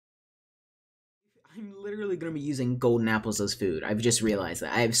I'm literally going to be using golden apples as food. I've just realized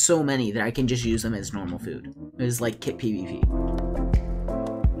that. I have so many that I can just use them as normal food. It's like kit PvP.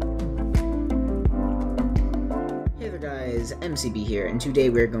 Hey there guys, MCPE here, and today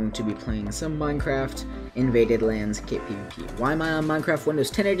we're going to be playing some Minecraft Invaded Lands Kit PvP. Why am I on Minecraft Windows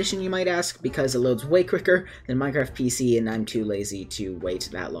 10 Edition, you might ask? Because it loads way quicker than Minecraft PC, and I'm too lazy to wait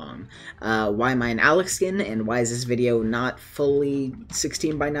that long. Why am I an Alex skin, and why is this video not fully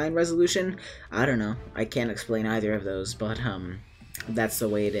 16:9 resolution? I don't know. I can't explain either of those, but that's the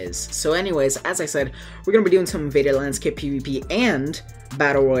way it is. So anyways, as I said, we're going to be doing some Invaded Lands Kit PvP and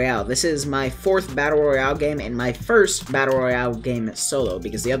Battle Royale. This is my 4th Battle Royale game and my first Battle Royale game solo,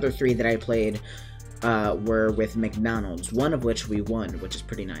 because the other 3 that I played were with McDonald's, one of which we won, which is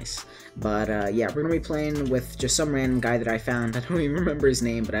pretty nice. But yeah, we're going to be playing with just some random guy that I found. I don't even remember his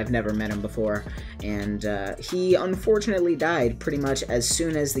name, but I've never met him before. And he unfortunately died pretty much as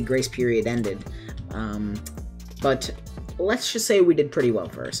soon as the grace period ended. But let's just say we did pretty well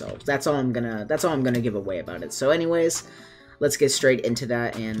for ourselves. That's all I'm gonna give away about it. So anyways, let's get straight into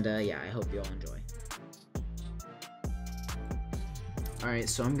that, and yeah, I hope you all enjoy. Alright,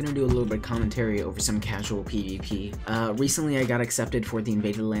 so I'm gonna do a little bit of commentary over some casual PvP. Recently I got accepted for the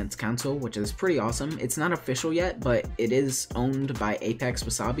Invaded Lands Council, which is pretty awesome. It's not official yet, but it is owned by Apex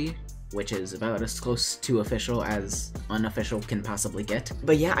Wasabi, which is about as close to official as unofficial can possibly get.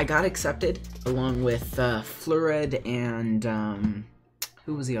 But yeah, I got accepted along with Fluorid and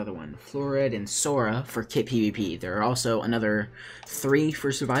who was the other one? Fluorid and Sora for Kit PvP. There are also another 3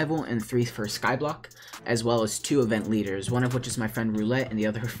 for Survival and 3 for Skyblock, as well as 2 event leaders, one of which is my friend Roulette and the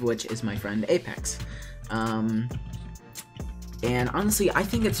other of which is my friend Apex. And honestly, I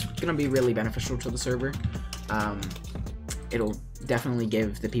think it's gonna be really beneficial to the server. It'll definitely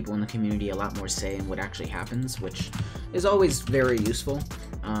give the people in the community a lot more say in what actually happens, which is always very useful,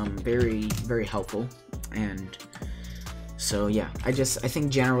 very, very helpful, and so yeah, I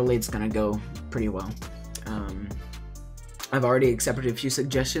think generally it's gonna go pretty well. I've already accepted a few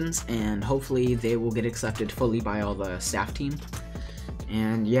suggestions, and hopefully they will get accepted fully by all the staff team.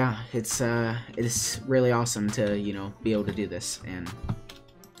 And yeah, it's really awesome to, you know, be able to do this, and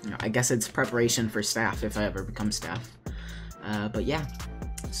you know, I guess it's preparation for staff if I ever become staff. But yeah,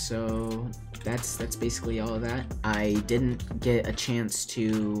 so that's basically all of that. I didn't get a chance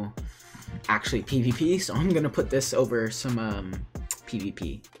to actually PvP, so I'm gonna put this over some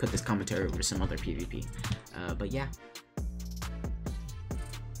PvP, put this commentary over some other PvP. But yeah.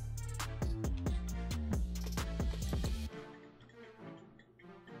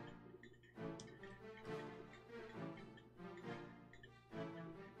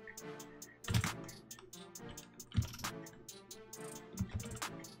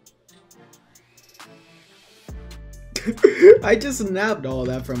 I just nabbed all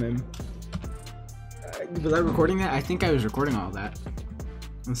that from him. Was I recording that? I think I was recording all that.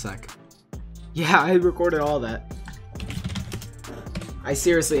 One sec. Yeah, I recorded all that. I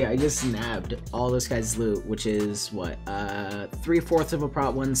just nabbed all this guy's loot, which is what? 3/4 of a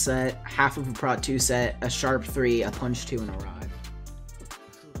prot 1 set, half of a prot 2 set, a sharp 3, a punch 2, and a rod.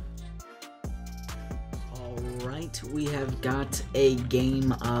 Alright, we have got a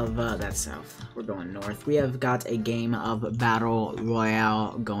game of, that's south. We're going north. We have got a game of Battle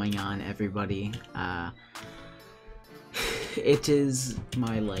Royale going on, everybody. It is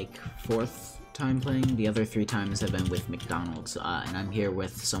my, like, 4th time playing. The other 3 times have been with McDonald's, and I'm here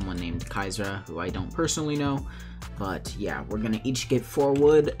with someone named Kaisra, who I don't personally know. But, yeah, we're gonna each get 4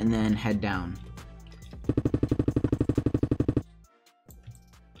 wood and then head down.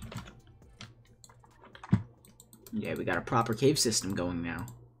 Yeah, we got a proper cave system going now.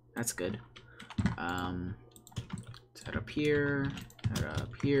 That's good. Let's head up here, head up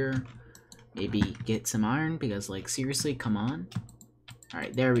here. Maybe get some iron, because, like, seriously, come on.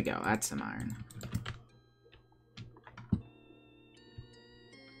 Alright, there we go. That's some iron.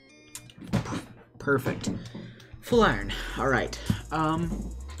 Perfect. Full iron. Alright.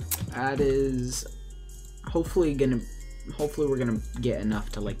 That is hopefully we're gonna get enough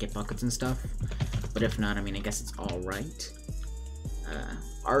to, like, get buckets and stuff. But if not, I mean, I guess it's alright.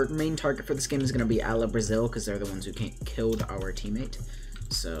 Our main target for this game is going to be Ala Brazil, because they're the ones who killed our teammate.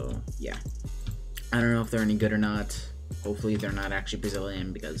 So, yeah. I don't know if they're any good or not. Hopefully they're not actually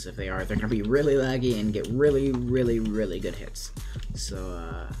Brazilian, because if they are, they're going to be really laggy and get really, really, really good hits.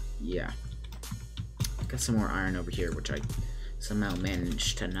 So, yeah. Got some more iron over here, which I somehow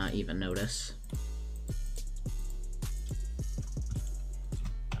managed to not even notice.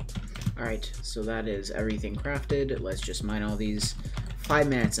 Alright, so that is everything crafted. Let's just mine all these. 5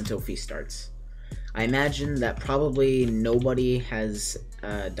 minutes until feast starts. I imagine that probably nobody has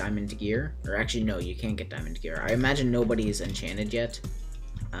diamond gear. Or actually, no, you can't get diamond gear. I imagine nobody is enchanted yet.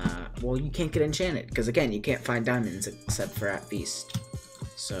 Well, you can't get enchanted, because again, you can't find diamonds except for at Feast.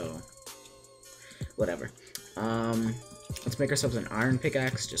 So, whatever. Let's make ourselves an iron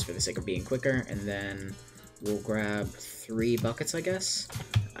pickaxe, just for the sake of being quicker, and then we'll grab 3 buckets, I guess.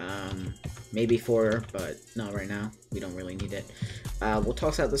 Maybe 4, but not right now. We don't really need it. We'll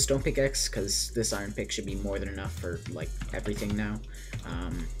toss out the stone pickaxe, because this iron pick should be more than enough for, like, everything now.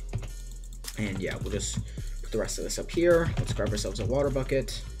 And yeah, we'll just put the rest of this up here. Let's grab ourselves a water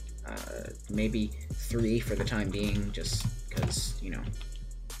bucket. Maybe 3 for the time being, just because, you know.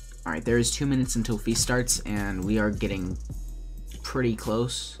 Alright, there is 2 minutes until Feast starts, and we are getting pretty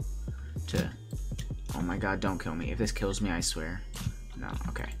close to... Oh my god, don't kill me. If this kills me, I swear. No,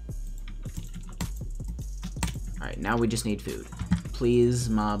 okay. Alright, now we just need food. Please,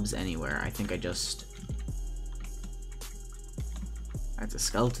 mobs anywhere. I think I just... That's a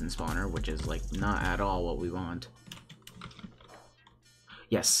skeleton spawner, which is, like, not at all what we want.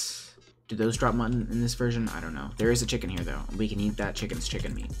 Yes. Do those drop mutton in this version? I don't know. There is a chicken here, though. We can eat that chicken's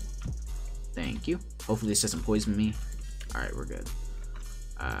chicken meat. Thank you. Hopefully this doesn't poison me. Alright, we're good.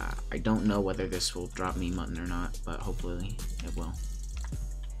 I don't know whether this will drop me mutton or not, but hopefully it will.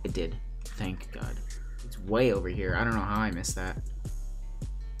 It did. Thank God. It's way over here. I don't know how I missed that.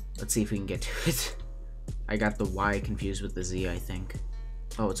 Let's see if we can get to it. I got the Y confused with the Z, I think.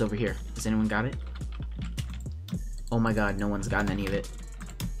 Oh, it's over here. Has anyone got it? Oh my god, no one's gotten any of it.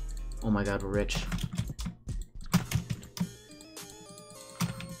 Oh my god, we're rich.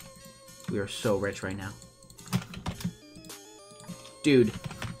 We are so rich right now. Dude,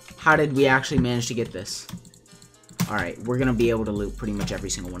 how did we actually manage to get this? Alright, we're gonna be able to loot pretty much every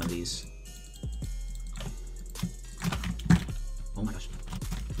single one of these. Oh my gosh. Oh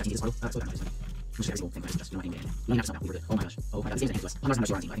my gosh. Oh my god.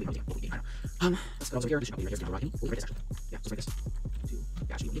 Let's go over here. This should be right here. We'll break this actually. Yeah, let's break this. Yeah,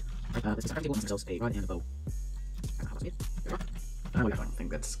 actually, let's get a table and ourselves a rod and a bow. I don't think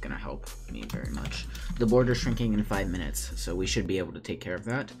that's gonna help me very much. The border's shrinking in 5 minutes, so we should be able to take care of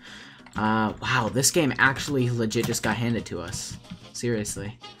that. Wow, this game actually legit just got handed to us.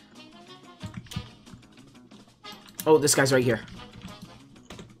 Seriously. Oh, this guy's right here.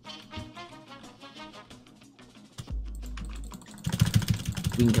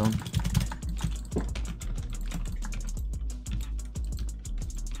 We can kill him.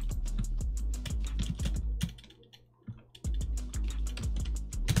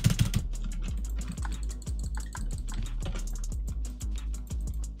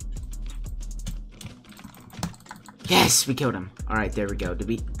 Yes, we killed him. All right, there we go.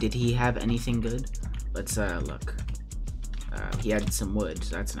 Did he have anything good? Let's look. He had some wood,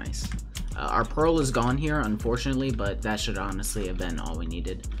 so that's nice. Our pearl is gone here, unfortunately, but that should honestly have been all we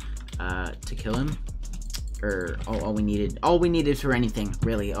needed to kill him, or all we needed for anything,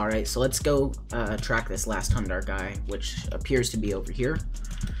 really. All right, so let's go track this last Hundar guy, which appears to be over here.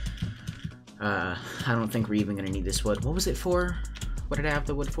 I don't think we're even gonna need this wood. What was it for? What did I have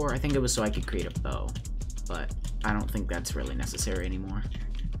the wood for? I think it was so I could create a bow, but I don't think that's really necessary anymore.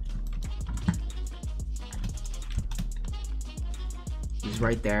 He's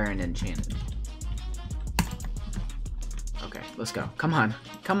right there and enchanted. Okay, let's go. Come on.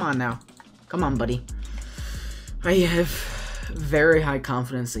 Come on now. Come on, buddy. I have very high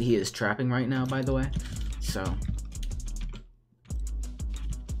confidence that he is trapping right now, by the way. So.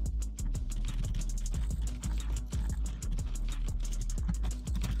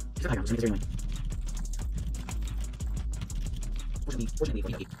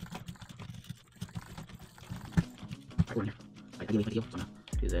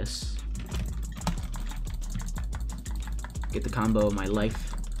 Do this. Get the combo of my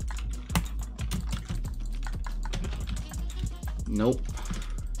life. Nope.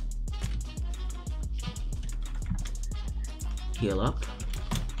 Heal up.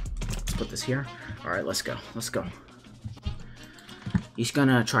 Let's put this here. Alright, let's go. Let's go. He's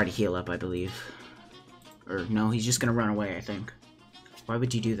gonna try to heal up, I believe. Or no, he's just gonna run away, I think. Why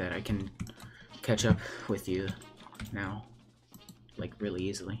would you do that? I can catch up with you now. Like, really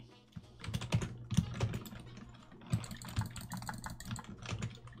easily.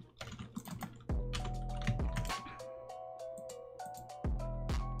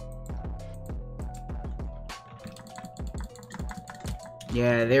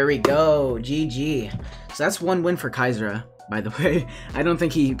 Yeah, there we go. GG. So that's one win for Kaisera, by the way. I don't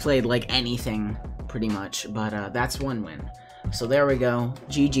think he played, like, anything, pretty much. But that's one win. So there we go.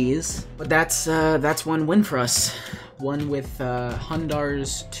 GG's. But that's one win for us. One with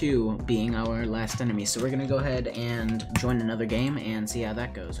Hundar's 2 being our last enemy. So we're gonna go ahead and join another game and see how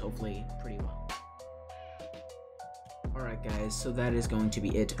that goes. Hopefully pretty well. Alright guys, so that is going to be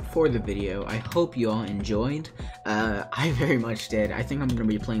it for the video. I hope you all enjoyed. I very much did. I think I'm going to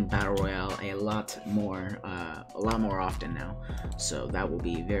be playing Battle Royale a lot more often now. So that will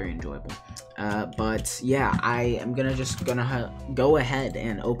be very enjoyable. But yeah, I am gonna go ahead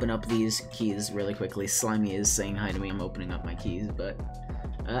and open up these keys really quickly. Slimy is saying hi to me. I'm opening up my keys, but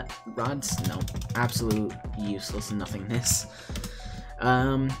rods, no, absolute useless nothingness.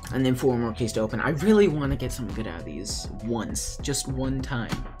 And then 4 more keys to open. I really want to get something good out of these once, just one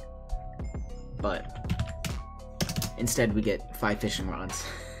time. But instead we get 5 fishing rods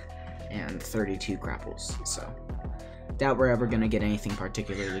and 32 grapples, so doubt we're ever gonna get anything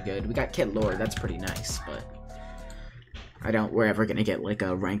particularly good. We got Kit Lore, that's pretty nice, but I doubt we're ever gonna get like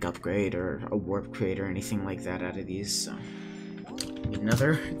a rank upgrade or a warp crate or anything like that out of these, so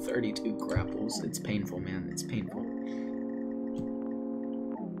another 32 grapples. It's painful, man, it's painful.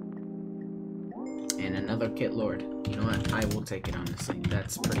 And another Kit Lord. You know what? I will take it, honestly.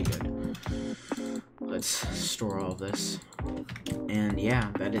 That's pretty good. Let's store all this. And yeah,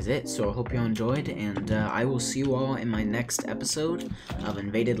 that is it. So I hope you all enjoyed, and I will see you all in my next episode of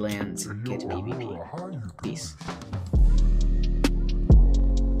Invaded Lands Kit PvP. Peace.